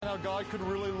God could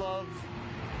really love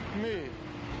me.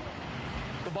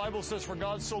 The Bible says, for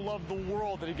God so loved the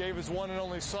world that he gave his one and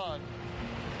only Son.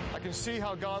 I can see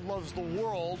how God loves the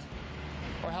world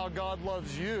or how God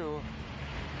loves you,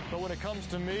 but when it comes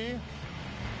to me,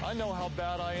 I know how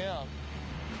bad I am.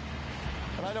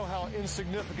 And I know how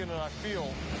insignificant I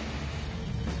feel.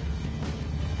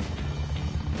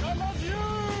 God loves you!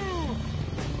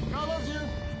 God loves you!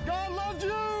 God loves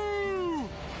you!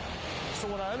 So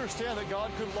when I understand that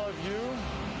God could love you,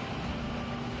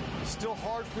 it's still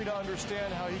hard for me to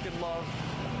understand how he can love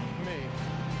me.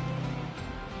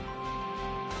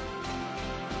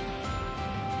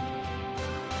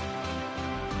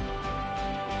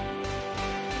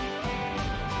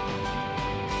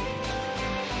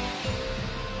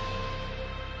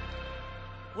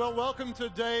 Well, welcome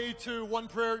today to One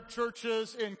Prayer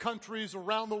churches in countries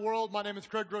around the world. My name is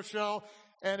Craig Rochelle,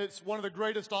 and it's one of the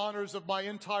greatest honors of my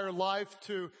entire life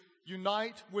to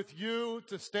unite with you,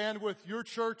 to stand with your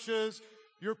churches,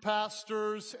 your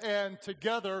pastors, and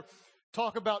together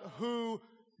talk about who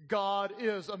God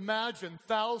is. Imagine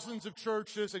thousands of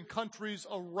churches and countries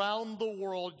around the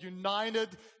world united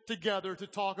together to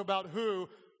talk about who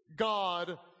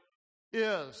God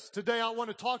is. Today I want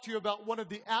to talk to you about one of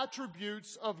the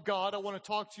attributes of God. I want to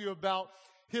talk to you about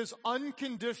his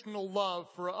unconditional love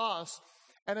for us.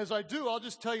 And as I do, I'll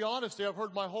just tell you honestly, I've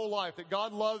heard my whole life that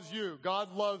God loves you.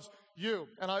 God loves you.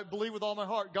 And I believe with all my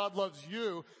heart, God loves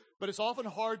you. But it's often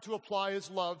hard to apply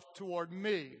his love toward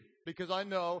me because I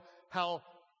know how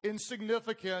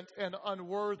insignificant and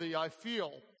unworthy I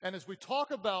feel. And as we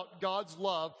talk about God's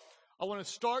love, I want to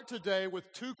start today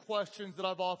with two questions that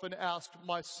I've often asked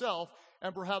myself,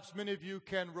 and perhaps many of you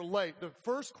can relate. The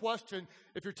first question,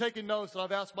 if you're taking notes, that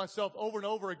I've asked myself over and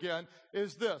over again,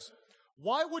 is this: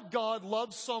 why would God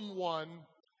love someone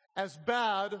as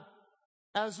bad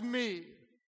as me?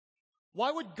 Why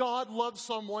would God love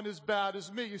someone as bad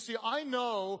as me? You see, I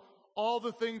know all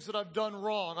the things that I've done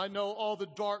wrong. I know all the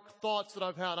dark thoughts that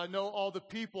I've had. I know all the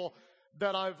people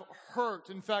that I've hurt.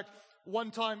 In fact,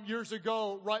 one time years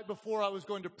ago, right before I was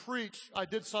going to preach, I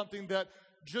did something that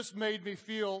just made me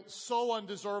feel so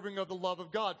undeserving of the love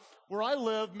of God. Where I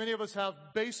live, many of us have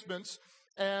basements,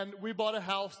 and we bought a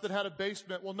house that had a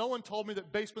basement. Well, no one told me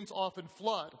that basements often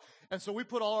flood. And so we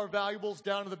put all our valuables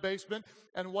down in the basement,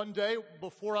 and one day,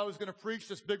 before I was going to preach,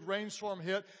 this big rainstorm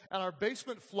hit, and our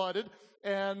basement flooded,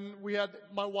 and we had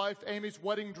my wife Amy's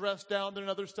wedding dress down there and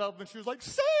other stuff, and she was like,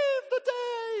 "Save the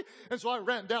day!" And so I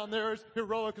ran down there as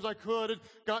heroic as I could and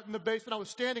got in the basement. I was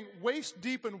standing waist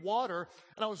deep in water,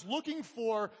 and I was looking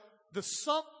for the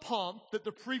sump pump that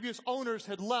the previous owners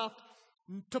had left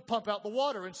to pump out the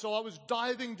water. And so I was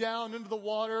diving down into the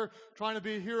water, trying to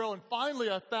be a hero, and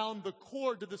finally I found the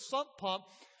cord to the sump pump,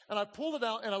 and I pulled it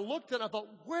out, and I looked at it, and I thought,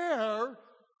 where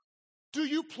do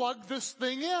you plug this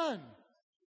thing in?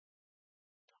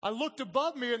 I looked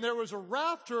above me, and there was a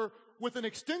rafter with an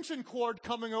extension cord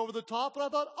coming over the top, and I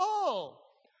thought, oh,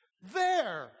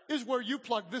 there is where you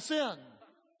plug this in.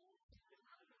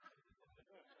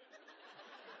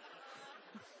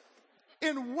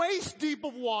 In waist deep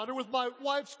of water with my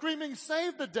wife screaming,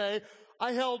 "Save the day,"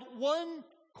 I held one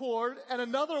cord and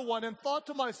another one and thought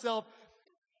to myself,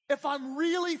 if I'm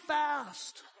really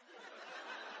fast,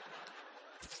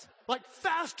 like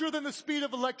faster than the speed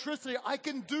of electricity, I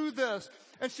can do this.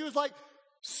 And she was like,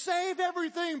 "Save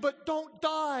everything, but don't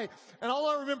die." And all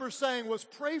I remember saying was,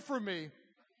 "Pray for me."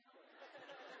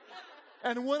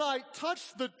 And when I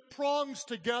touched the prongs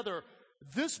together,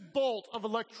 this bolt of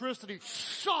electricity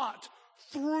shot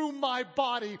through my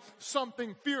body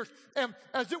something fierce. And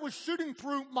as it was shooting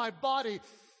through my body,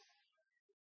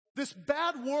 this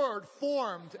bad word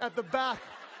formed at the back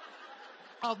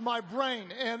of my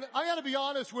brain. And I got to be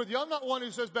honest with you, I'm not one who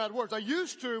says bad words. I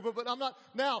used to, but I'm not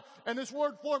now. And this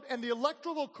word formed, and the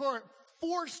electrical current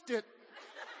forced it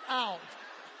out.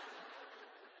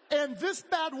 And this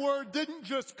bad word didn't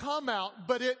just come out,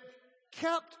 but it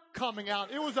kept coming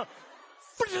out. It was a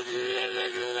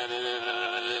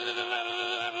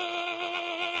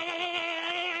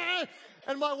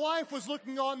and my wife was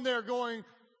looking on there going,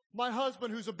 my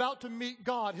husband, who's about to meet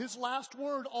God, his last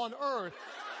word on earth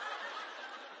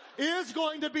is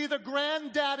going to be the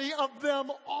granddaddy of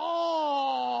them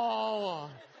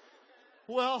all.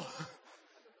 Well,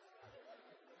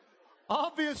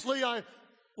 obviously I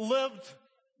lived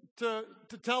to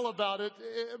tell about it,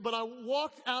 but I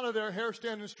walked out of there, hair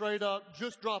standing straight up,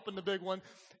 just dropping the big one,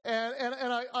 and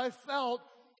I felt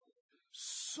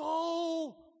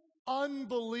so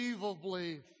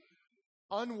unbelievably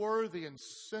unworthy and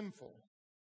sinful.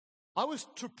 I was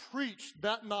to preach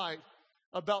that night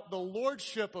about the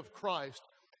lordship of Christ,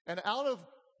 and out of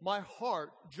my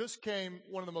heart just came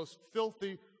one of the most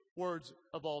filthy words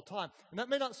of all time. And that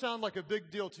may not sound like a big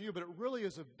deal to you, but it really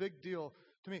is a big deal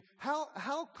to me.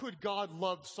 How could God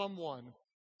love someone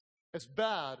as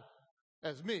bad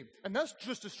as me? And that's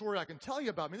just a story I can tell you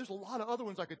about. I mean, there's a lot of other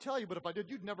ones I could tell you, but if I did,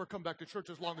 you'd never come back to church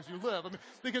as long as you live. I mean,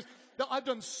 because I've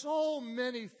done so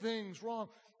many things wrong,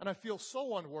 and I feel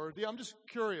so unworthy. I'm just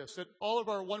curious, at all of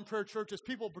our One Prayer churches,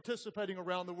 people participating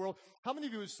around the world, how many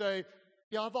of you would say,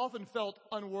 yeah, I've often felt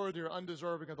unworthy or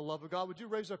undeserving of the love of God? Would you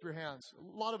raise up your hands?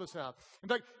 A lot of us have. In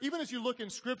fact, even as you look in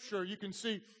Scripture, you can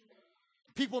see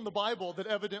people in the Bible that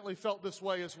evidently felt this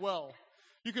way as well.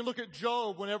 You can look at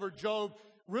Job whenever Job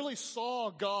really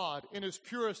saw God in his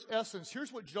purest essence.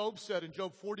 Here's what Job said in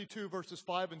Job 42, verses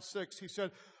 5 and 6. He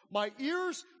said, my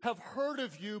ears have heard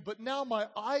of you, but now my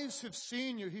eyes have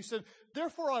seen you. He said,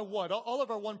 therefore I what? All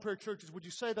of our One Prayer churches, would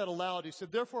you say that aloud? He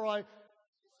said, therefore I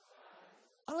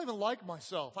don't even like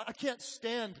myself. I can't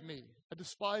stand me. I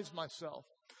despise myself.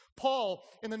 Paul,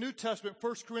 in the New Testament,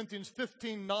 1 Corinthians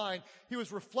 15:9, he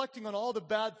was reflecting on all the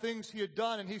bad things he had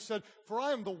done, and he said, for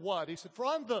I am the what? He said, for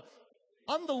I'm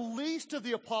the least of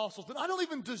the apostles, and I don't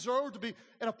even deserve to be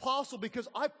an apostle because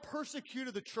I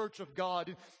persecuted the church of God.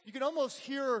 And you can almost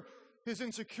hear his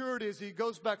insecurity as he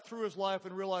goes back through his life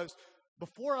and realized,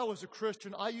 before I was a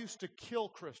Christian, I used to kill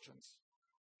Christians.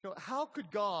 You know, how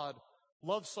could God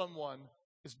love someone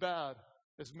as bad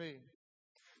as me?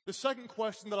 The second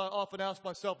question that I often ask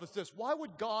myself is this: why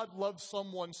would God love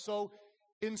someone so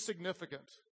insignificant?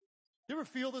 You ever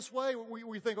feel this way?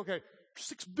 We think, okay,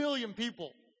 6 billion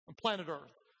people on planet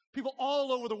Earth, people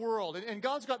all over the world, and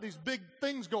God's got these big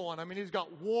things going. I mean, he's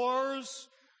got wars,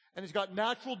 and he's got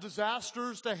natural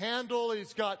disasters to handle.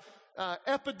 He's got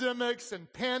epidemics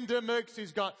and pandemics.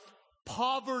 He's got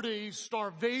poverty,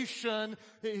 starvation.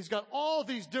 He's got all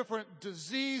these different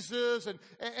diseases. And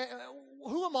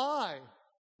who am I?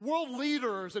 World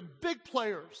leaders and big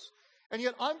players. And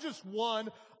yet I'm just one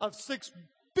of 6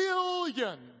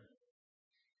 billion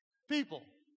people.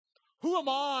 Who am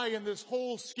I in this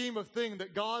whole scheme of thing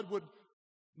that God would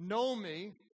know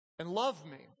me and love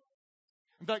me?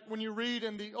 In fact, when you read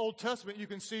in the Old Testament, you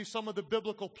can see some of the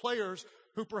biblical players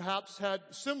who perhaps had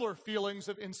similar feelings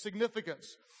of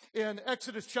insignificance. In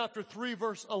Exodus chapter 3,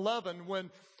 verse 11,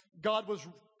 when God was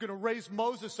going to raise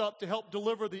Moses up to help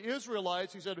deliver the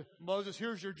Israelites, he said, Moses,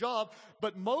 here's your job.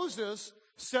 But Moses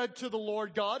said to the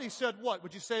Lord God, he said what?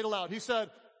 Would you say it aloud? He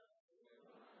said,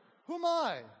 who am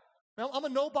I? I'm a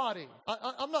nobody.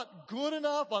 I'm not good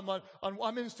enough.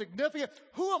 I'm insignificant.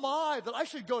 Who am I that I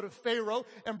should go to Pharaoh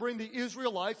and bring the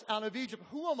Israelites out of Egypt?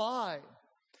 Who am I?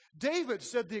 David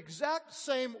said the exact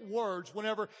same words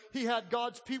whenever he had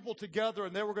God's people together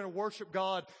and they were going to worship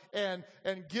God and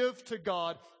give to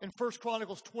God. In 1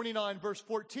 Chronicles 29, verse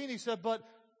 14, he said, but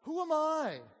who am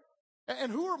I?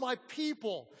 And who are my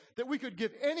people that we could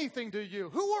give anything to you?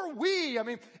 Who are we? I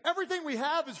mean, everything we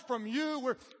have is from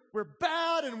you. We're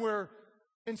bad and we're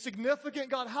insignificant.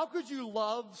 God, how could you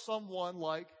love someone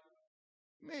like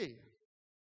me?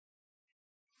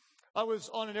 I was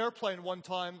on an airplane one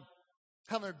time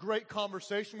having a great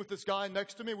conversation with this guy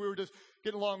next to me. We were just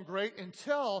getting along great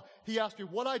until he asked me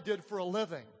what I did for a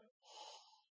living.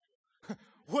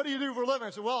 What do you do for a living? I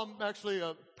said, well, I'm actually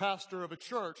a pastor of a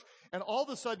church. And all of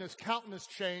a sudden his countenance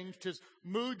changed, his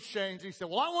mood changed. He said,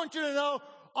 well, I want you to know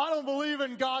I don't believe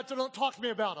in God, so don't talk to me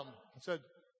about him. I said,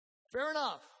 fair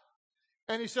enough.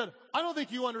 And he said, I don't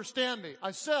think you understand me.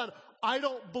 I said, I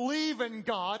don't believe in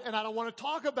God and I don't want to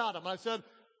talk about him. I said,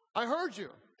 I heard you.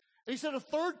 And he said a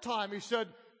third time, he said,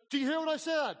 do you hear what I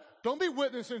said? Don't be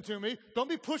witnessing to me. Don't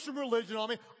be pushing religion on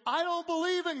me. I don't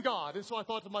believe in God. And so I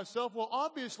thought to myself, well,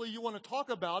 obviously you want to talk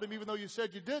about him even though you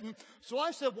said you didn't. So I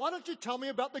said, why don't you tell me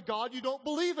about the God you don't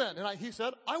believe in? And he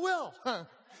said, I will.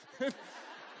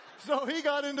 So he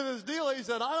got into this deal. He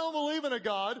said, I don't believe in a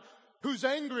God who's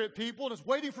angry at people and is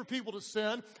waiting for people to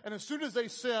sin. And as soon as they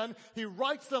sin, he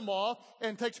writes them off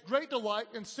and takes great delight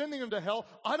in sending them to hell.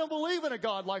 I don't believe in a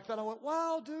God like that. I went,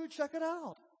 wow, dude, check it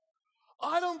out.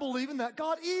 I don't believe in that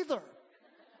God either.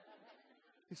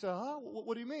 He said, huh?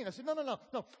 What do you mean? I said,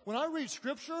 no. When I read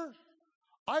Scripture,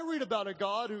 I read about a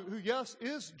God who yes,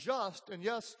 is just, and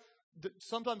yes,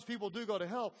 sometimes people do go to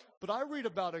hell, but I read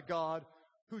about a God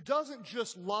who doesn't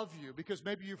just love you, because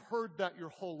maybe you've heard that your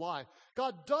whole life.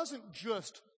 God doesn't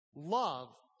just love,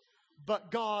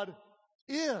 but God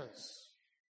is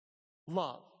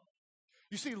love.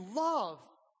 You see, love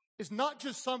is not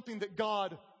just something that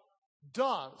God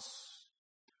does,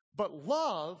 but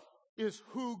love is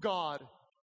who God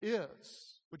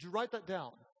is. Would you write that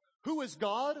down? Who is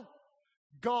God?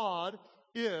 God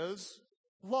is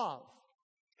love.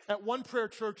 at One Prayer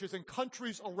churches in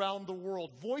countries around the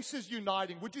world. Voices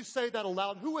uniting. Would you say that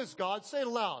aloud? Who is God? Say it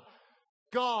aloud.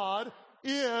 God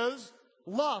is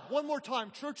love. One more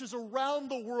time. Churches around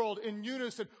the world in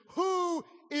unison. Who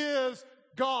is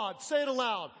God? Say it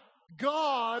aloud.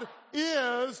 God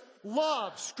is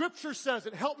love. Scripture says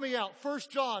it. Help me out. 1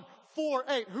 John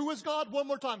 4:8. Who is God? One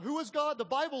more time. Who is God? The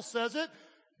Bible says it.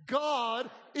 God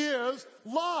is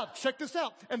love. Check this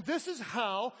out. And this is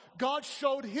how God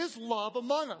showed his love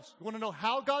among us. You want to know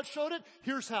how God showed it?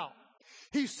 Here's how.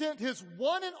 He sent his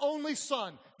one and only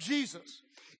Son, Jesus,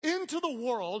 into the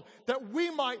world that we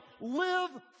might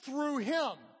live through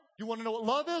him. You want to know what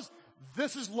love is?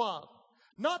 This is love.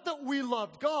 Not that we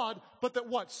loved God, but that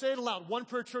what? Say it aloud. One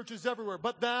Prayer churches everywhere.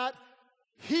 But that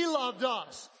he loved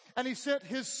us. And he sent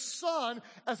his Son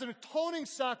as an atoning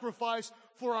sacrifice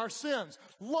for our sins.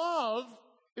 Love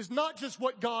is not just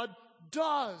what God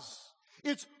does.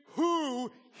 It's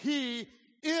who he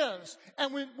is.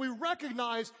 And when we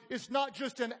recognize it's not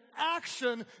just an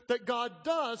action that God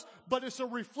does, but it's a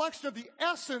reflection of the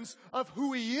essence of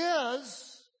who he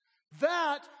is,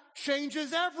 that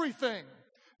changes everything.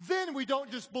 Then we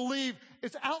don't just believe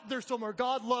it's out there somewhere.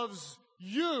 God loves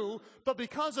you, but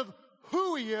because of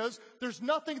who he is, there's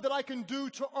nothing that I can do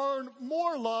to earn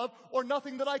more love or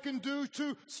nothing that I can do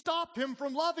to stop him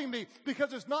from loving me.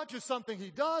 Because it's not just something he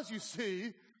does, you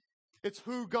see. It's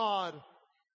who God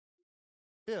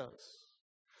is.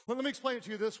 Well, let me explain it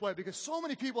to you this way, because so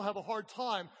many people have a hard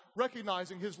time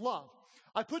recognizing his love.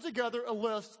 I put together a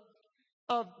list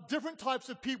of different types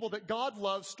of people that God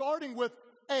loves, starting with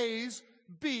A's,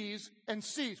 B's, and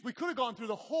C's. We could have gone through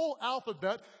the whole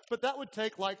alphabet, but that would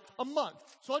take like a month.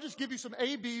 So I'll just give you some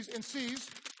A, B's, and C's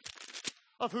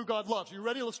of who God loves. Are you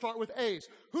ready? Let's start with A's.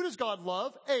 Who does God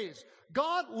love? A's.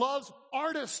 God loves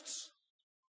artists.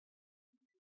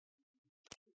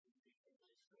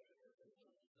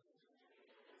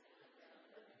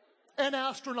 And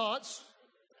astronauts.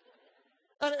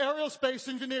 And aerospace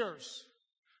engineers.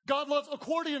 God loves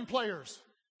accordion players.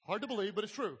 Hard to believe, but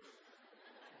it's true.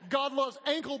 God loves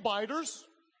ankle biters,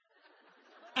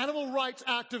 animal rights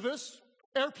activists,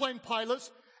 airplane pilots,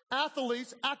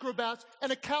 athletes, acrobats,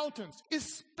 and accountants,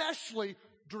 especially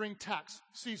during tax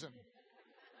season.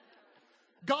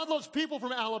 God loves people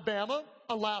from Alabama,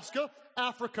 Alaska,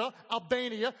 Africa,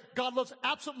 Albania. God loves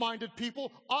absent-minded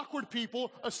people, awkward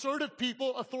people, assertive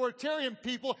people, authoritarian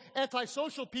people,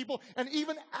 antisocial people, and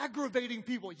even aggravating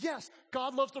people. Yes,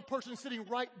 God loves the person sitting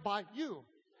right by you.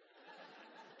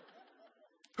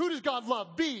 Who does God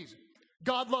love? B's.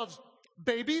 God loves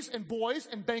babies and boys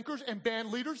and bankers and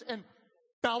band leaders and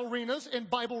ballerinas and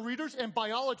Bible readers and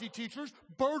biology teachers,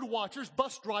 bird watchers,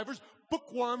 bus drivers,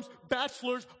 bookworms,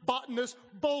 bachelors, botanists,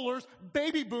 bowlers,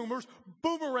 baby boomers,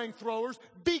 boomerang throwers,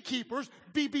 beekeepers,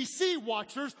 BBC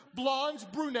watchers, blondes,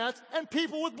 brunettes, and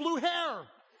people with blue hair.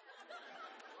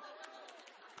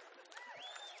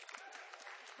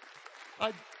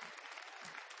 I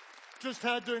just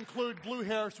had to include blue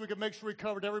hair so we could make sure we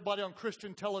covered everybody on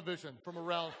Christian television from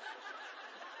around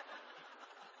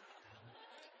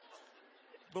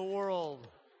the world.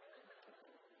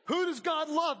 Who does God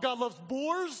love? God loves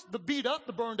boors, the beat up,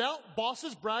 the burned out,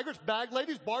 bosses, braggarts, bag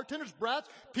ladies, bartenders, brats,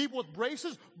 people with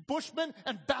braces, bushmen,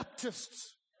 and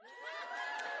Baptists.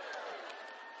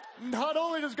 Not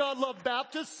only does God love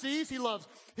Baptists, C's, he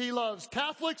loves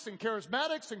Catholics and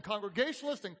charismatics and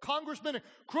Congregationalists and congressmen and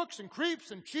crooks and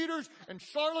creeps and cheaters and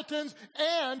charlatans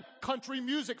and country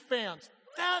music fans.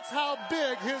 That's how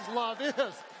big his love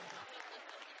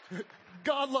is.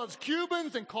 God loves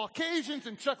Cubans and Caucasians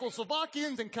and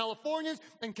Czechoslovakians and Californians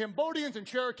and Cambodians and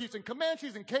Cherokees and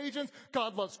Comanches and Cajuns.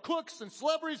 God loves cooks and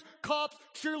celebrities, cops,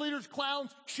 cheerleaders, clowns,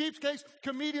 cheapskates,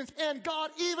 comedians, and God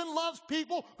even loves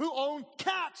people who own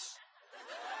cats.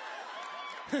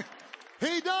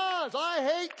 He does. I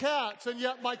hate cats, and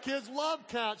yet my kids love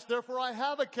cats. Therefore, I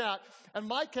have a cat. And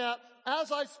my cat,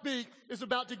 as I speak, is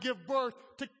about to give birth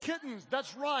to kittens.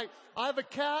 That's right. I have a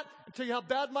cat. I'll tell you how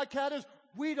bad my cat is.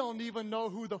 We don't even know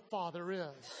who the father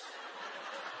is.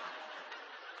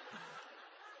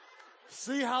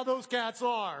 See how those cats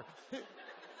are.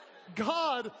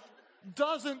 God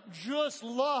doesn't just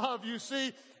love, you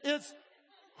see. It's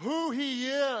who he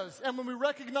is. And when we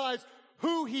recognize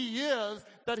who he is,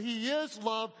 that he is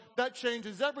love, that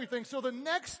changes everything. So the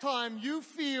next time you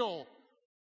feel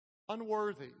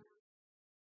unworthy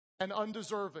and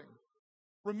undeserving,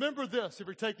 remember this, if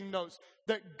you're taking notes,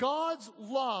 that God's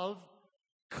love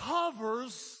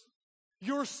covers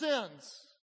your sins.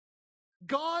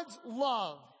 God's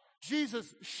love.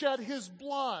 Jesus shed his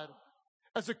blood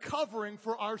as a covering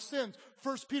for our sins.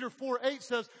 1 Peter 4:8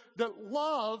 says that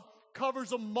love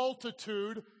covers a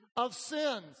multitude of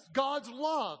sins. God's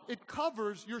love, it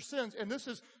covers your sins. And this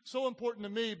is so important to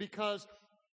me because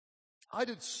I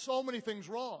did so many things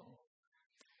wrong.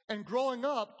 And growing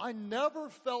up, I never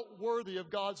felt worthy of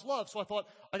God's love. So I thought,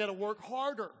 I got to work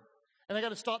harder. And I got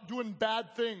to stop doing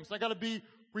bad things. I got to be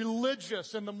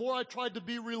religious. And the more I tried to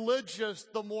be religious,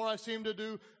 the more I seemed to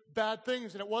do bad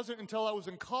things. And it wasn't until I was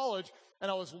in college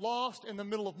and I was lost in the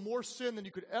middle of more sin than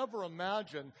you could ever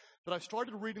imagine that I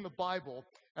started reading the Bible,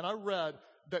 and I read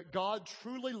that God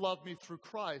truly loved me through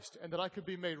Christ and that I could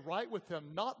be made right with him,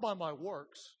 not by my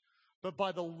works, but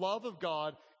by the love of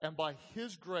God and by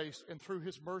his grace and through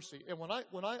his mercy. And when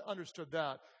I understood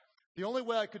that, the only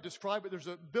way I could describe it, there's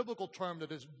a biblical term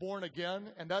that is born again,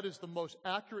 and that is the most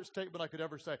accurate statement I could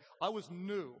ever say. I was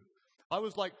new. I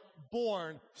was like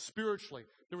born spiritually.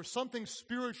 There was something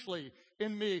spiritually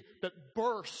in me that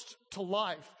burst to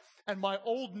life. And my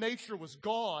old nature was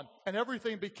gone, and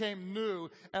everything became new,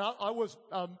 and I was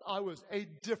a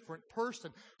different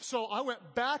person. So I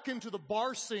went back into the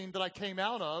bar scene that I came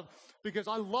out of because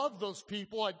I loved those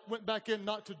people. I went back in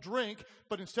not to drink,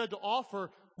 but instead to offer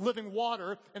living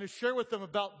water and to share with them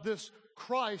about this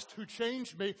Christ who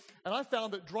changed me. And I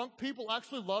found that drunk people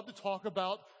actually love to talk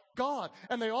about God.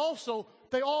 And they all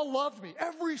loved me.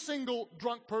 Every single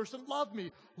drunk person loved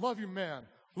me. Love you, man.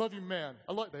 Love you, man.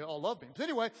 They all love me. So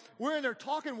anyway, we're in there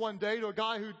talking one day to a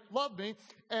guy who loved me,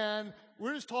 and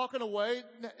we're just talking away,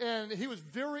 and he was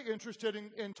very interested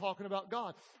in talking about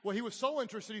God. Well, he was so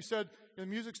interested, he said, the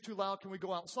music's too loud, can we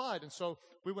go outside? And so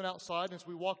we went outside, and as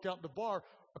we walked out the bar,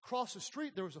 across the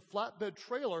street, there was a flatbed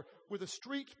trailer with a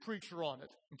street preacher on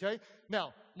it, okay?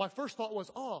 Now, my first thought was,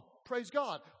 oh, praise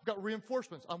God. I've got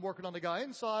reinforcements. I'm working on the guy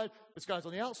inside. This guy's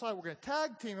on the outside. We're going to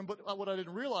tag team him. But what I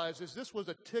didn't realize is this was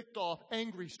a ticked-off,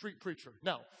 angry street preacher.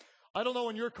 Now, I don't know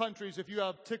in your countries if you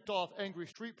have ticked-off, angry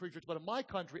street preachers, but in my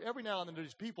country, every now and then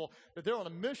there's people that they're on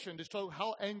a mission to show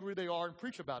how angry they are and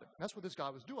preach about it. And that's what this guy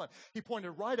was doing. He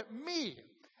pointed right at me,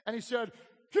 and he said,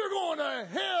 "You're going to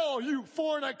hell, you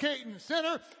fornicating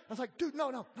sinner." I was like, dude,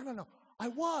 no. I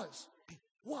was.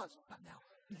 Not now.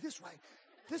 This way.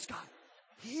 This guy,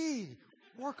 he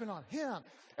working on him.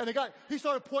 And the guy, he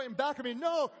started pointing back at me,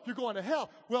 "No, you're going to hell."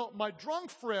 Well, my drunk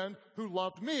friend who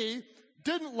loved me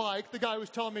didn't like the guy who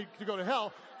was telling me to go to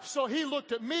hell. So he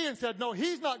looked at me and said, "No,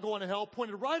 he's not going to hell,"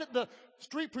 pointed right at the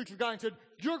street preacher guy and said,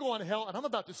 "You're going to hell, and I'm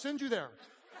about to send you there."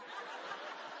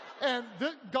 And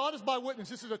God is my witness.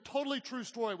 This is a totally true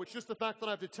story, which just the fact that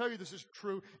I have to tell you this is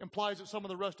true implies that some of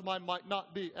the rest of mine might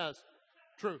not be as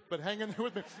true. But hang in there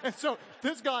with me. And so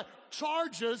this guy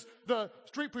charges the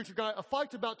street preacher guy. A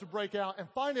fight's about to break out. And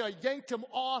finally, I yanked him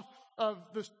off of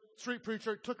the street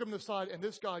preacher, took him to the side, and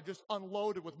this guy just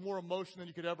unloaded with more emotion than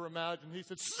you could ever imagine. He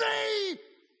said, "See?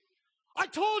 I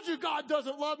told you God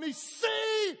doesn't love me.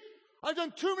 See? I've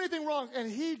done too many things wrong." And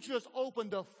he just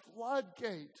opened a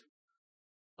floodgate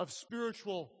of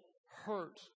spiritual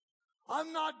hurt.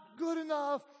 I'm not good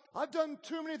enough. I've done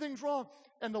too many things wrong.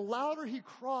 And the louder he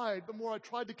cried, the more I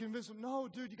tried to convince him, "No,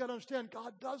 dude, you got to understand,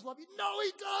 God does love you." "No,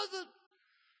 he doesn't.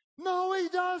 No, he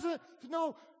doesn't."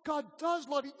 "No, God does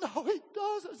love you." "No, he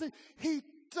doesn't." I said, "He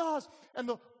does." And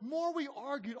the more we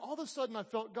argued, all of a sudden I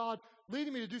felt God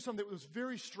leading me to do something that was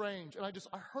very strange. And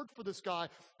I heard for this guy,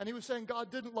 and he was saying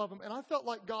God didn't love him. And I felt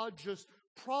like God just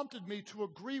prompted me to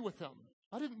agree with him.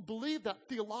 I didn't believe that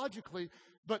theologically,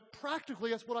 but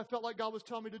practically that's what I felt like God was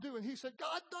telling me to do. And he said,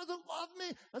 "God doesn't love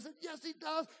me." I said, "Yes, he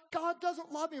does. God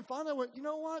doesn't love me." And finally I went, "You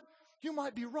know what? You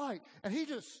might be right." And he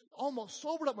just almost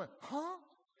sobered up and went, "Huh?"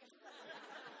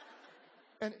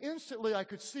 And instantly I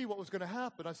could see what was going to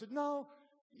happen. I said, "No,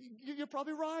 you're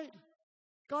probably right.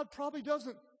 God probably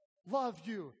doesn't love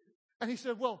you." And he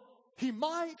said, "Well, he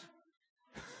might."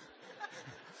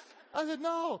 I said,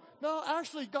 no,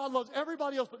 actually God loves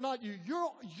everybody else, but not you.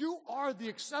 You are the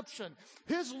exception.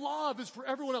 His love is for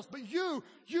everyone else, but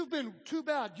you've been too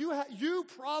bad. You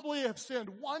probably have sinned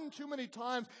one too many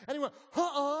times. And he went,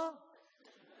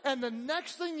 And the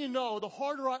next thing you know, the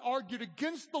harder I argued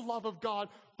against the love of God,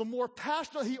 the more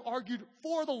passionately he argued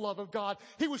for the love of God.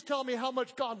 He was telling me how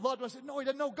much God loved me. I said, "No, he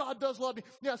doesn't. No, God does love me."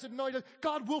 Yeah, I said, "No, he doesn't.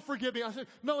 God will forgive me." I said,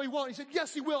 "No, he won't." He said,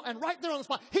 "Yes, he will." And right there on the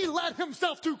spot, he led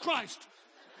himself to Christ.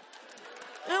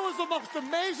 It was the most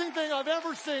amazing thing I've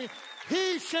ever seen.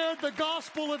 He shared the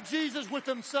gospel of Jesus with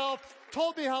himself,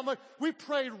 told me how much. We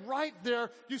prayed right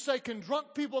there. You say, can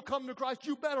drunk people come to Christ?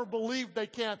 You better believe they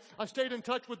can. I stayed in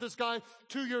touch with this guy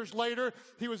 2 years later.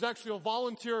 He was actually a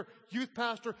volunteer youth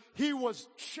pastor. He was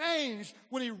changed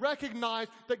when he recognized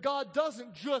that God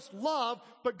doesn't just love,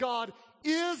 but God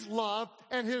is love,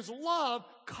 and his love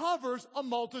covers a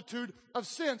multitude of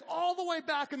sins. All the way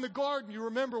back in the garden, you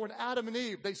remember when Adam and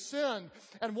Eve, they sinned,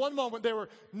 and one moment they were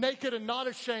naked and not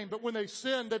ashamed, but when they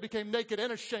sinned, they became naked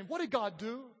and ashamed. What did God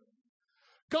do?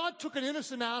 God took an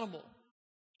innocent animal,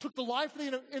 took the life of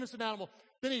the innocent animal,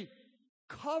 then he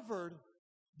covered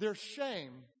their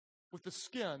shame with the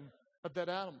skin of that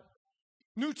animal.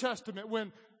 New Testament,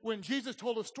 when Jesus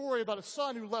told a story about a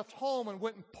son who left home and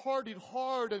went and partied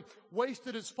hard and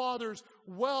wasted his father's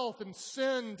wealth and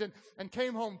sinned and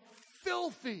came home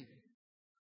filthy,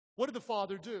 what did the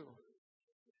father do?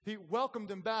 He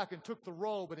welcomed him back and took the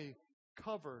robe and he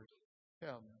covered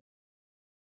him.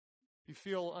 You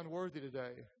feel unworthy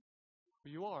today.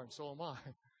 Well, you are, and so am I.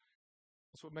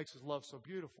 That's what makes his love so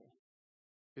beautiful,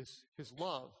 is his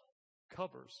love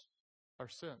covers our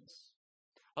sins.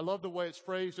 I love the way it's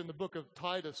phrased in the book of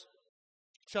Titus,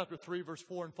 chapter 3, verse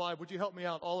 4 and 5. Would you help me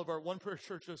out, all of our One Prayer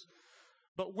churches?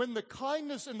 But when the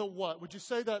kindness and the what? Would you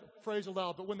say that phrase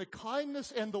aloud? But when the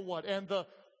kindness and the what? And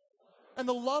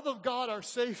the love of God, our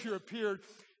Savior, appeared,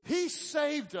 he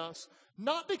saved us,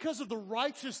 not because of the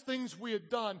righteous things we had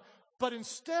done, but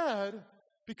instead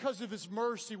because of his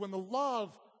mercy. When the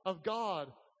love of God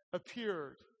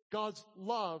appeared, God's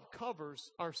love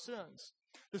covers our sins.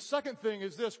 The second thing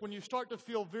is this: when you start to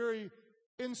feel very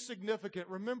insignificant,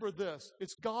 remember this: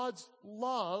 it's God's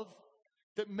love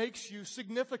that makes you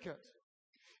significant.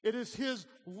 It is his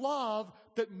love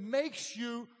that makes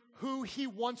you who he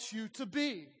wants you to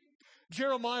be.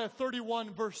 Jeremiah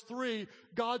 31, verse 3,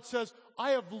 God says,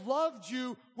 I have loved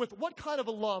you with what kind of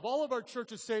a love? All of our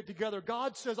churches say it together.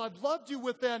 God says, I've loved you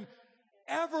with an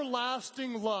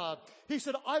everlasting love. He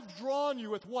said, I've drawn you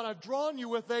with what? I've drawn you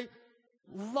with a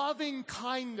loving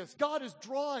kindness. God is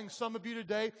drawing some of you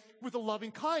today with a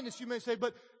loving kindness. You may say,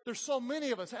 but there's so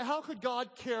many of us. How could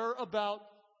God care about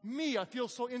me? I feel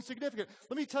so insignificant.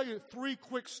 Let me tell you 3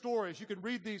 quick stories. You can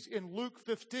read these in Luke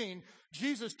 15.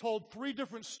 Jesus told 3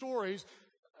 different stories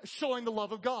showing the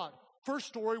love of God. First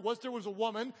story was there was a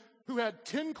woman who had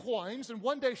 10 coins, and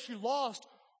one day she lost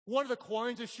one of the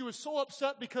coins, and she was so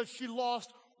upset because she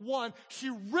lost one. She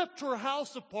ripped her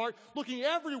house apart, looking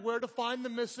everywhere to find the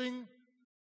missing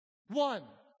one.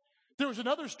 There was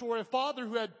another story, a father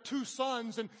who had 2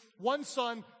 sons, and one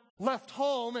son left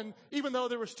home, and even though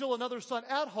there was still another son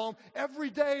at home, every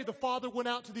day the father went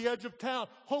out to the edge of town,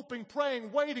 hoping,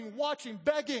 praying, waiting, watching,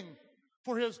 begging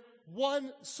for his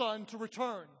one son to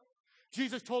return.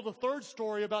 Jesus told a third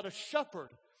story about a shepherd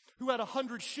who had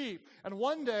 100 sheep, and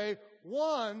one day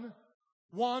one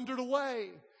wandered away.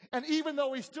 And even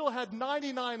though he still had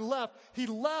 99 left, he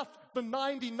left the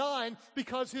 99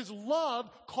 because his love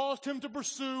caused him to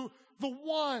pursue the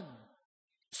one.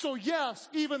 So yes,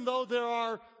 even though there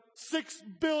are 6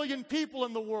 billion people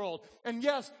in the world, and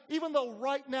yes, even though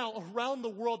right now around the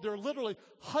world there are literally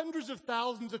hundreds of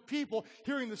thousands of people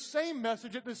hearing the same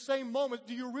message at the same moment,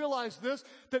 do you realize this?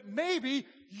 That maybe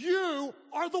you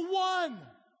are the one.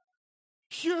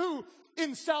 You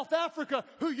in South Africa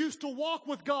who used to walk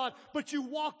with God, but you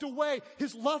walked away.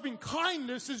 His loving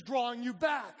kindness is drawing you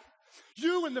back.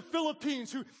 You in the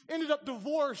Philippines who ended up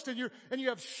divorced, and you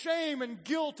have shame and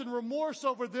guilt and remorse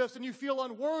over this, and you feel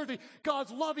unworthy.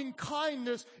 God's loving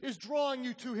kindness is drawing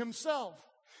you to himself.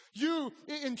 You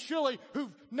in Chile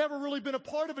who've never really been a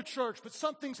part of a church, but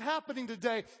something's happening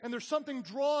today, and there's something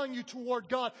drawing you toward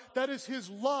God. That is his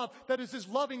love. That is his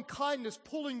loving kindness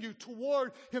pulling you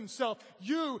toward himself.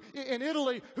 You in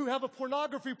Italy who have a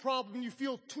pornography problem, and you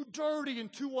feel too dirty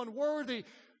and too unworthy.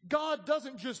 God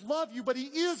doesn't just love you, but he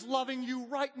is loving you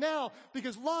right now,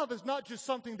 because love is not just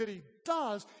something that he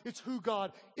does, it's who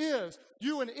God is.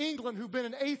 You in England who've been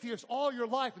an atheist all your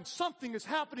life, and something is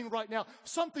happening right now,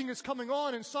 something is coming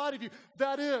on inside of you,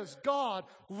 that is God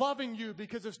loving you,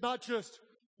 because it's not just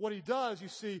what he does, you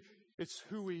see, it's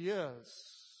who he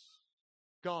is.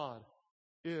 God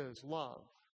is love.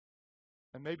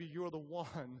 And maybe you're the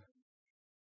one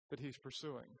that he's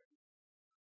pursuing.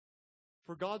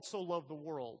 For God so loved the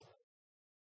world,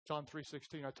 John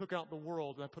 3:16. I took out the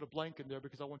world and I put a blank in there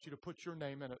because I want you to put your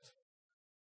name in it.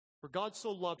 For God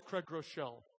so loved Craig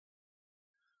Rochelle.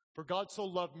 For God so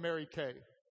loved Mary Kay.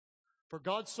 For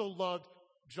God so loved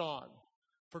John.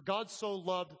 For God so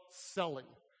loved Sally.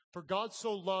 For God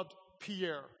so loved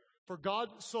Pierre. For God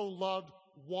so loved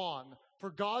Juan. For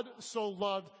God so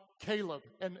loved Caleb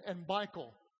and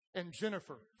Michael and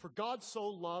Jennifer. For God so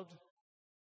loved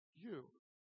you,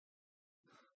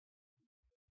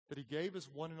 that he gave his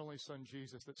one and only son,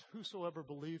 Jesus, that whosoever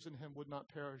believes in him would not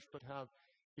perish but have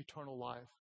eternal life.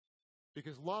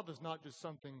 Because love is not just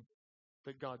something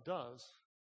that God does,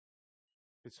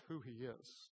 it's who he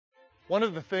is. One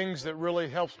of the things that really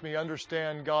helps me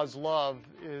understand God's love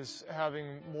is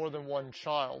having more than one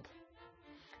child.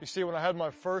 You see, when I had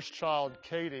my first child,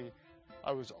 Katie,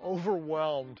 I was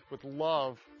overwhelmed with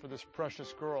love for this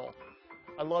precious girl.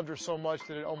 I loved her so much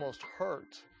that it almost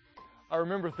hurt. I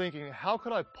remember thinking, how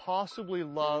could I possibly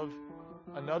love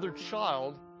another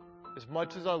child as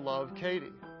much as I love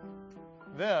Katie?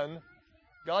 Then,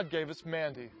 God gave us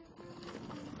Mandy.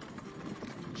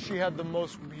 She had the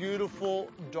most beautiful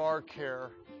dark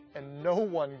hair, and no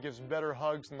one gives better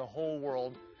hugs in the whole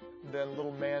world than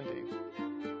little Mandy.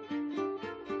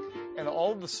 And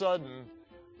all of a sudden,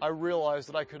 I realized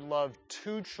that I could love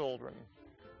two children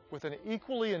with an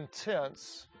equally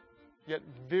intense, yet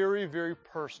very, very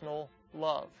personal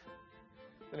love.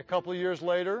 Then a couple of years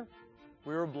later,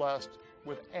 we were blessed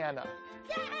with Anna.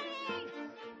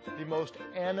 The most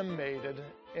animated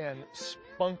and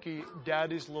spunky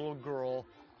daddy's little girl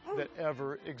that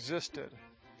ever existed.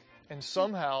 And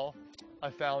somehow, I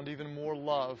found even more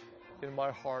love in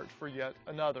my heart for yet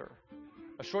another.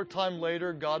 A short time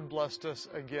later, God blessed us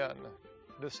again,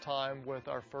 this time with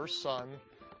our first son,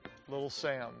 little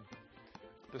Sam,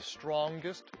 the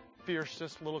strongest,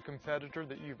 fiercest little competitor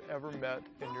that you've ever met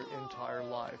in your entire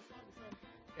life.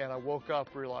 And I woke up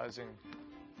realizing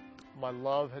my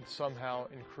love had somehow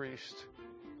increased,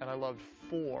 and I loved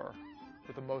four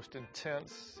with the most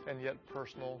intense and yet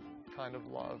personal kind of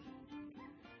love.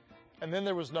 And then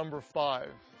there was number 5,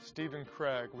 Stephen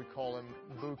Craig. We call him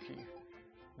Buki,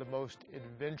 the most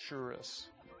adventurous,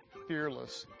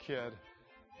 fearless kid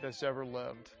that's ever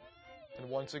lived. And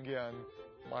once again,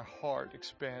 my heart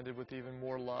expanded with even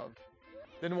more love.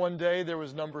 Then one day there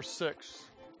was number 6,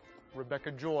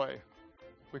 Rebecca Joy.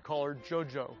 We call her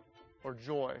Jojo, or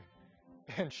Joy.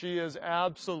 And she is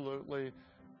absolutely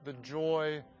the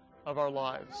joy of our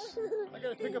lives. I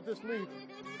gotta pick up this lead.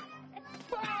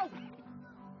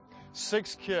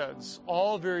 6 kids,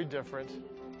 all very different,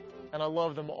 and I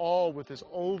love them all with this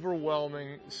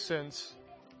overwhelming sense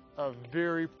of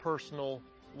very personal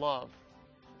love.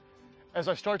 As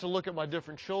I start to look at my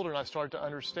different children, I start to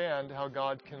understand how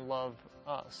God can love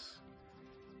us.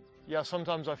 Yeah,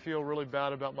 sometimes I feel really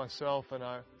bad about myself, and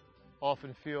I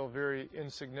often feel very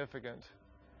insignificant.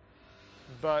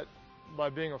 But by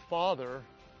being a father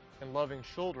and loving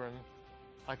children,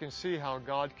 I can see how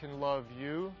God can love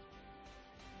you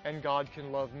and God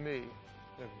can love me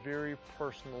in a very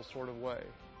personal sort of way.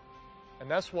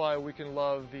 And that's why we can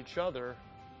love each other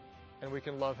and we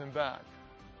can love Him back.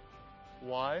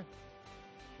 Why?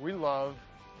 We love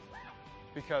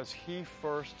because He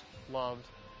first loved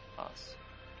us.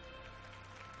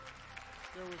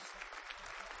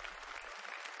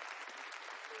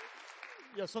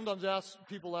 Sometimes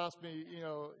people ask me,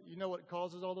 you know what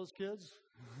causes all those kids?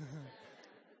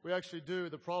 We actually do.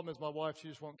 The problem is my wife, she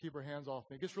just won't keep her hands off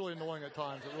me. It gets really annoying at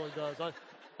times. It really does.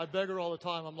 I beg her all the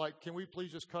time. I'm like, can we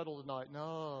please just cuddle tonight?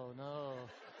 No.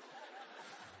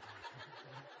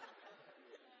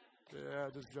 Yeah,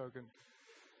 just joking.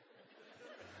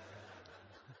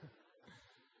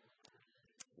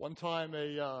 One time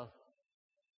a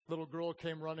little girl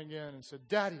came running in and said,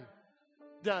 Daddy,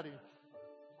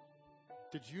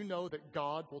 did you know that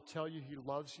God will tell you He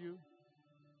loves you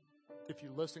if you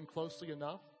listen closely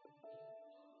enough?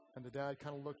 And the dad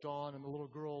kind of looked on, and the little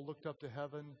girl looked up to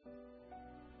heaven.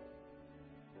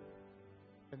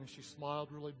 And then she smiled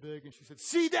really big, and she said,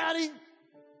 See, Daddy,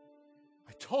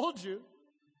 I told you.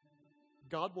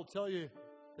 God will tell you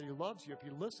that He loves you if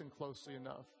you listen closely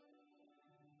enough.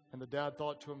 And the dad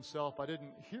thought to himself, I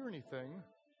didn't hear anything.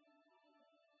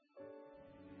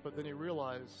 But then he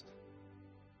realized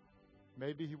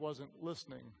maybe he wasn't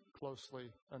listening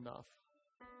closely enough.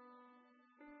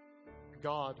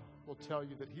 God will tell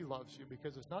you that He loves you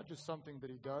because it's not just something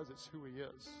that He does, it's who He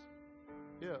is.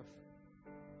 If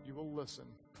you will listen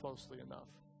closely enough.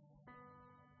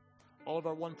 All of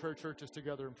our One Prayer churches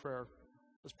together in prayer.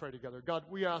 Let's pray together. God,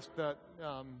 we ask that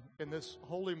in this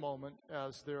holy moment,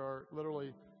 as there are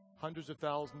literally hundreds of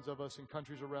thousands of us in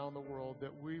countries around the world,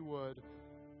 that we would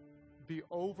be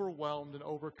overwhelmed and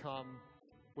overcome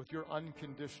with Your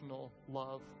unconditional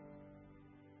love.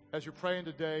 As you're praying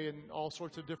today in all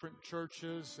sorts of different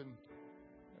churches and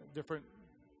different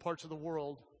parts of the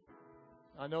world,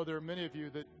 I know there are many of you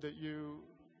that you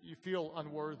feel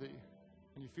unworthy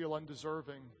and you feel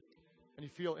undeserving and you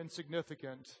feel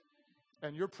insignificant.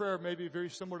 And your prayer may be very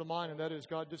similar to mine, and that is,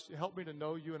 God, just help me to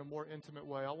know You in a more intimate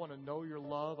way. I want to know Your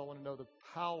love. I want to know the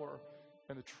power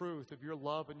and the truth of Your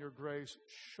love and Your grace.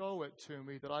 Show it to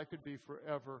me that I could be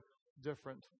forever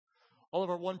different. All of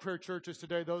our One Prayer churches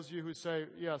today, those of you who say,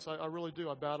 yes, I really do.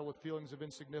 I battle with feelings of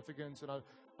insignificance, and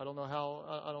I don't know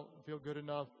how. I don't feel good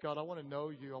enough. God, I want to know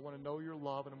you. I want to know your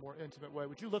love in a more intimate way.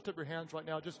 Would you lift up your hands right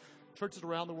now? Just churches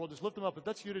around the world, just lift them up. If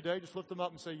that's you today, just lift them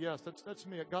up and say, yes, that's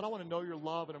me. God, I want to know your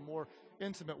love in a more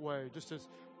intimate way. Just as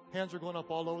hands are going up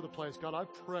all over the place. God, I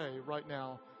pray right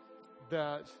now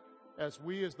that as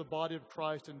we as the body of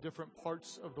Christ in different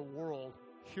parts of the world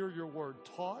hear your word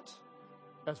taught,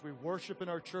 as we worship in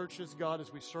our churches, God,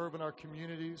 as we serve in our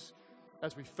communities,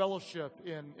 as we fellowship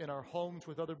in our homes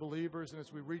with other believers, and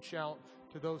as we reach out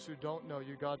to those who don't know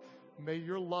you, God, may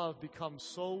your love become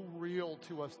so real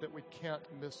to us that we can't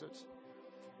miss it.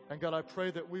 And God, I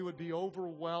pray that we would be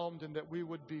overwhelmed and that we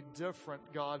would be different,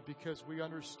 God, because we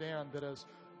understand that as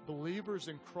believers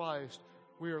in Christ,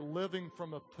 we are living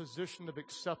from a position of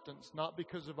acceptance, not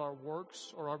because of our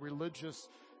works or our religious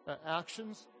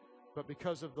actions, but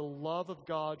because of the love of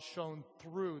God shown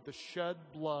through the shed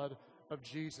blood of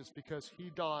Jesus, because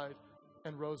he died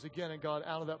and rose again. And God,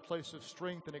 out of that place of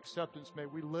strength and acceptance, may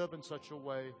we live in such a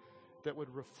way that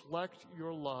would reflect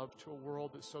your love to a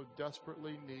world that so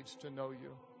desperately needs to know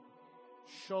you.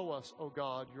 Show us, oh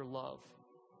God, your love,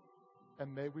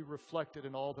 and may we reflect it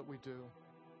in all that we do.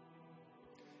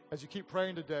 As you keep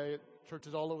praying today at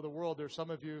churches all over the world, there's some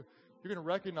of you, you're going to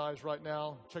recognize right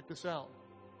now, check this out.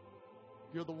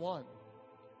 You're the one.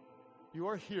 You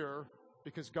are here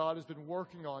because God has been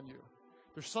working on you.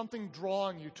 There's something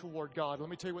drawing you toward God. Let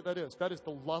me tell you what that is. That is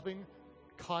the loving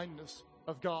kindness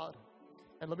of God.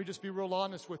 And let me just be real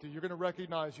honest with you. You're going to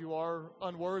recognize you are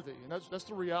unworthy. And that's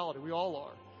the reality. We all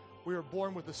are. We are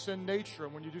born with a sin nature.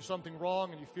 And when you do something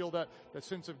wrong and you feel that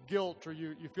sense of guilt, or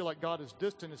you feel like God is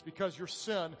distant, it's because your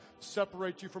sin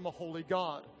separates you from a holy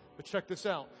God. But check this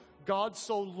out. God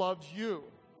so loved you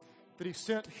that he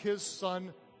sent his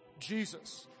son,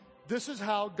 Jesus. This is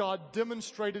how God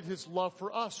demonstrated his love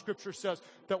for us. Scripture says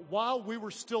that while we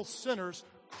were still sinners,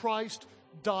 Christ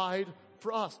died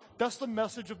for us. That's the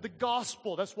message of the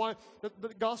gospel. That's why the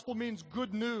gospel means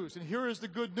good news. And here is the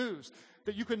good news,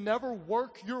 that you can never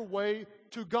work your way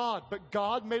to God, but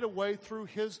God made a way through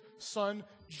his son,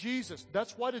 Jesus.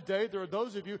 That's why today there are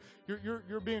those of you,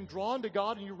 you're being drawn to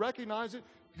God and you recognize it.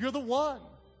 You're the one.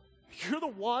 You're the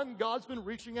one God's been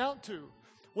reaching out to.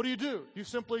 What do? You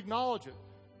simply acknowledge it.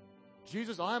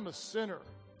 Jesus, I am a sinner,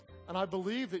 and I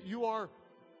believe that you are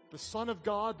the Son of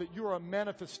God, that you are a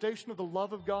manifestation of the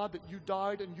love of God, that you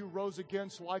died and you rose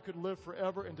again so I could live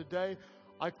forever. And today,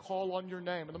 I call on your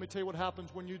name. And let me tell you what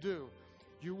happens when you do.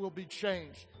 You will be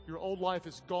changed. Your old life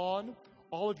is gone.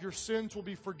 All of your sins will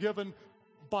be forgiven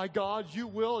by God. You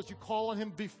will, as you call on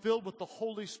him, be filled with the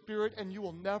Holy Spirit, and you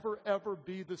will never, ever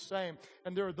be the same.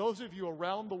 And there are those of you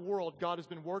around the world, God has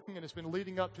been working and has been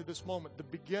leading up to this moment, the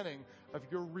beginning of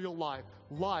your real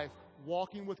life.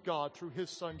 Walking with God through his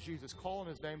son, Jesus. Call on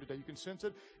his name today. You can sense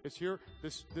it. It's here.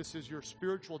 This is your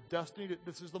spiritual destiny.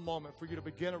 This is the moment for you to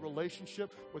begin a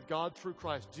relationship with God through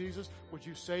Christ. Jesus, would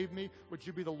you save me? Would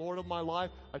you be the Lord of my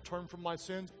life? I turn from my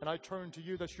sins and I turn to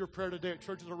you. That's your prayer today at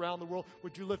churches around the world.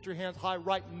 Would you lift your hands high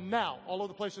right now? All over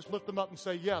the place, just lift them up and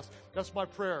say, yes, that's my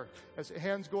prayer. As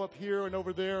hands go up here and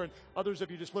over there, and others of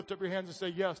you just lift up your hands and say,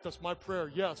 yes, that's my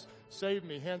prayer. Yes, save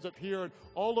me. Hands up here and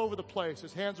all over the place.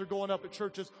 As hands are going up at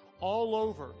churches all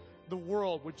over the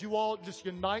world, would you all just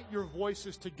unite your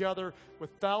voices together with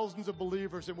thousands of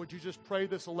believers, and would you just pray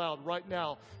this aloud right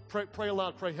now? Pray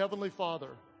aloud. Pray, Heavenly Father.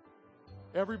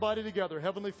 Everybody together.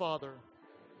 Heavenly Father,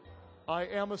 I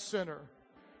am a sinner,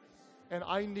 and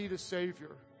I need a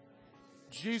Savior.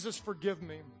 Jesus, forgive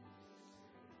me.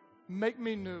 Make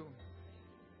me new.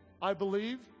 I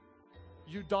believe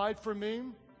you died for me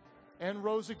and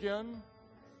rose again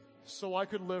so I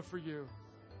could live for you.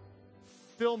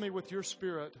 Fill me with your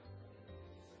Spirit.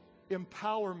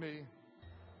 Empower me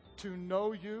to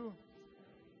know you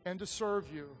and to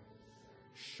serve you.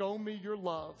 Show me your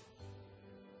love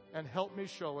and help me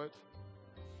show it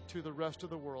to the rest of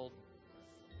the world.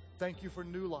 Thank you for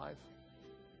new life.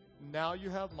 Now you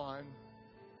have mine.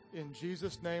 In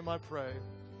Jesus' name I pray.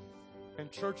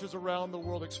 And churches around the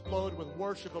world explode with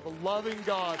worship of a loving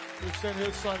God who sent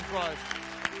his son Christ.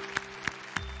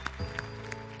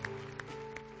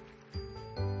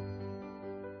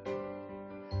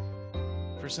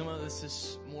 For some of us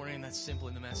this morning, that's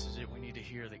simply the message that we need to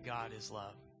hear, that God is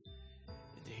love.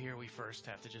 And to hear, we first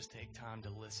have to just take time to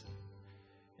listen.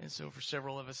 And so for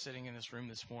several of us sitting in this room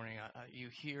this morning, you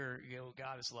hear,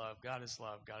 God is love, God is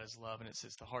love, God is love. And it's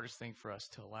the hardest thing for us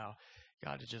to allow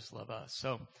God to just love us.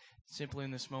 So simply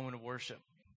in this moment of worship,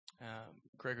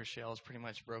 Craig Rochelle has pretty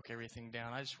much broke everything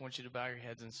down. I just want you to bow your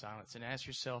heads in silence and ask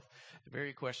yourself the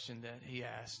very question that he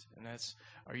asked. And that's,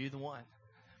 are you the one?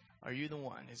 Are you the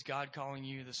one? Is God calling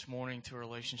you this morning to a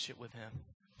relationship with him?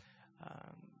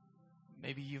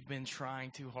 Maybe you've been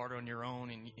trying too hard on your own,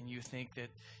 and you think that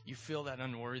you feel that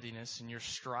unworthiness, and you're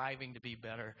striving to be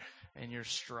better, and you're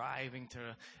striving to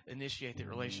initiate the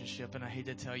relationship, and I hate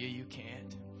to tell you, you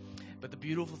can't. But the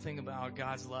beautiful thing about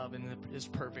God's love and His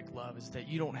perfect love is that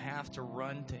you don't have to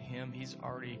run to Him. He's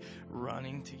already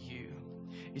running to you.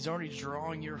 He's already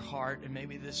drawing your heart, and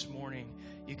maybe this morning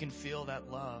you can feel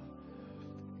that love,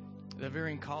 the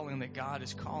very calling that God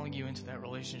is calling you into that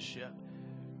relationship.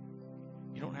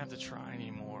 You don't have to try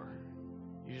anymore.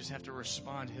 You just have to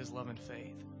respond to His love and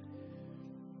faith.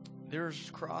 There's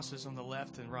crosses on the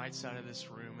left and right side of this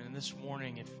room. And this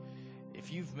morning,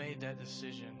 if you've made that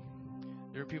decision,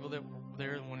 there are people that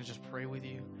want to just pray with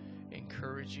you,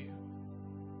 encourage you.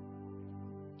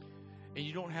 And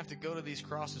you don't have to go to these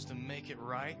crosses to make it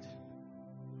right.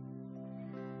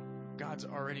 God's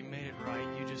already made it right.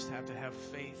 You just have to have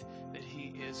faith that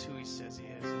He is who He says He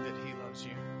is and that He loves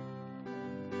you.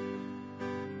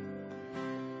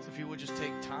 If you would just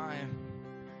take time,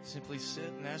 simply sit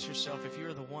and ask yourself, if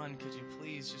you're the one, could you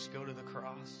please just go to the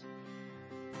cross?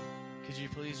 Could you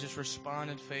please just respond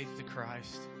in faith to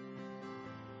Christ?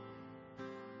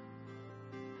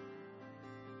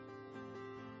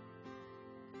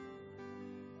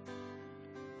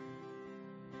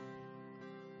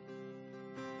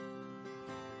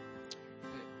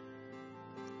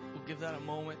 We'll give that a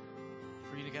moment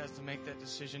for you guys to make that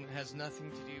decision. It has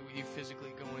nothing to do with you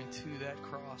physically going to that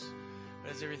cross. It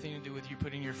has everything to do with you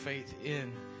putting your faith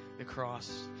in the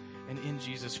cross and in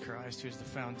Jesus Christ, who is the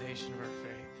foundation of our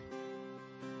faith.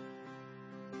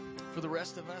 For the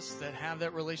rest of us that have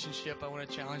that relationship, I want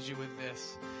to challenge you with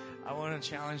this. I want to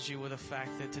challenge you with the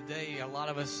fact that today a lot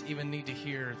of us even need to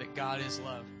hear that God is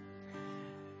love.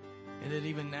 And that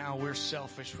even now we're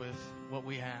selfish with what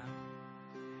we have.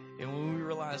 And when we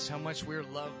realize how much we're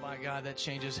loved by God, that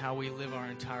changes how we live our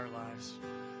entire lives.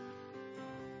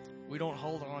 We don't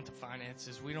hold on to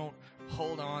finances. We don't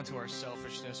hold on to our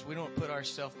selfishness. We don't put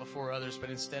ourselves before others,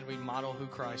 but instead we model who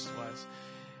Christ was.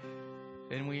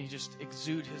 And we just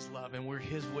exude His love, and we're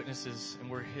His witnesses, and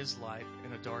we're His light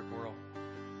in a dark world.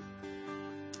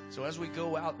 So as we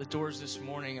go out the doors this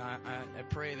morning, I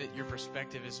pray that your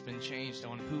perspective has been changed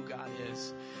on who God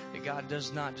is. That God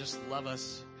does not just love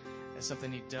us as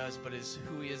something He does, but is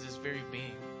who He is, His very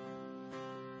being.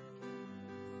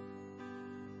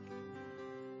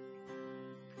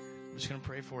 I'm just going to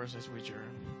pray for us as we adjourn.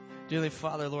 Dearly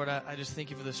Father, Lord, I just thank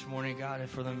You for this morning, God, and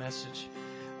for the message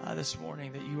this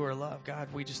morning that You are love.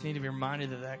 God, we just need to be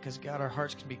reminded of that because, God, our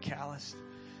hearts can be calloused.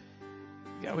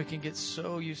 God, we can get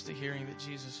so used to hearing that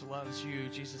Jesus loves You,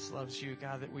 Jesus loves You,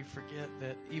 God, that we forget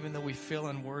that even though we feel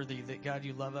unworthy, that, God,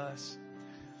 You love us.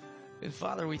 And,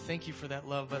 Father, we thank You for that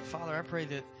love. But, Father, I pray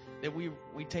that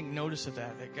we take notice of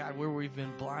that, God, where we've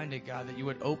been blinded, God, that You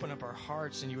would open up our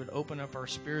hearts and You would open up our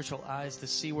spiritual eyes to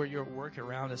see where You're at work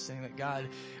around us, saying that, God,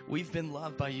 we've been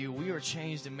loved by You. We are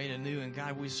changed and made anew, and,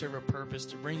 God, we serve a purpose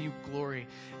to bring You glory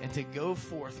and to go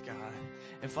forth, God.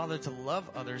 And, Father, to love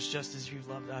others just as You've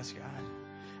loved us, God.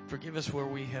 Forgive us where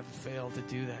we have failed to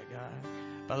do that, God.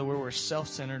 Father, where we're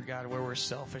self-centered, God, where we're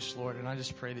selfish, Lord, and I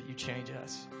just pray that You change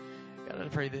us. God, I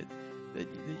pray that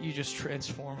You just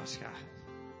transform us, God.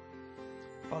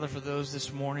 Father, for those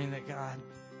this morning that, God,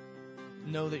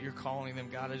 know that You're calling them,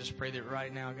 God, I just pray that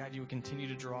right now, God, You would continue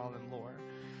to draw them, Lord.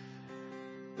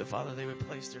 That, Father, they would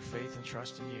place their faith and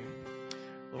trust in You.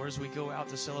 Lord, as we go out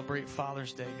to celebrate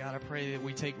Father's Day, God, I pray that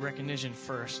we take recognition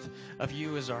first of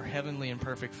You as our heavenly and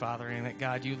perfect Father, and that,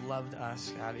 God, You loved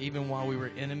us, God, even while we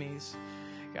were enemies.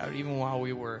 God, even while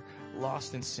we were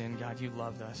lost in sin, God, You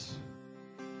loved us.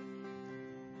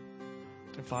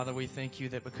 And Father, we thank You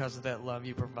that because of that love,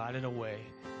 You provided a way,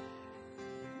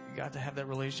 God, to have that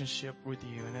relationship with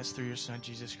You, and that's through Your Son,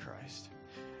 Jesus Christ.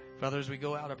 Father, as we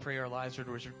go out, I pray our lives would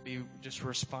be just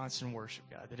response and worship,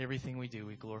 God, that everything we do,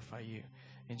 we glorify You.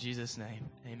 In Jesus' name,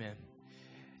 amen.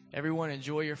 Everyone,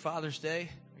 enjoy your Father's Day.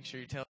 Make sure you tell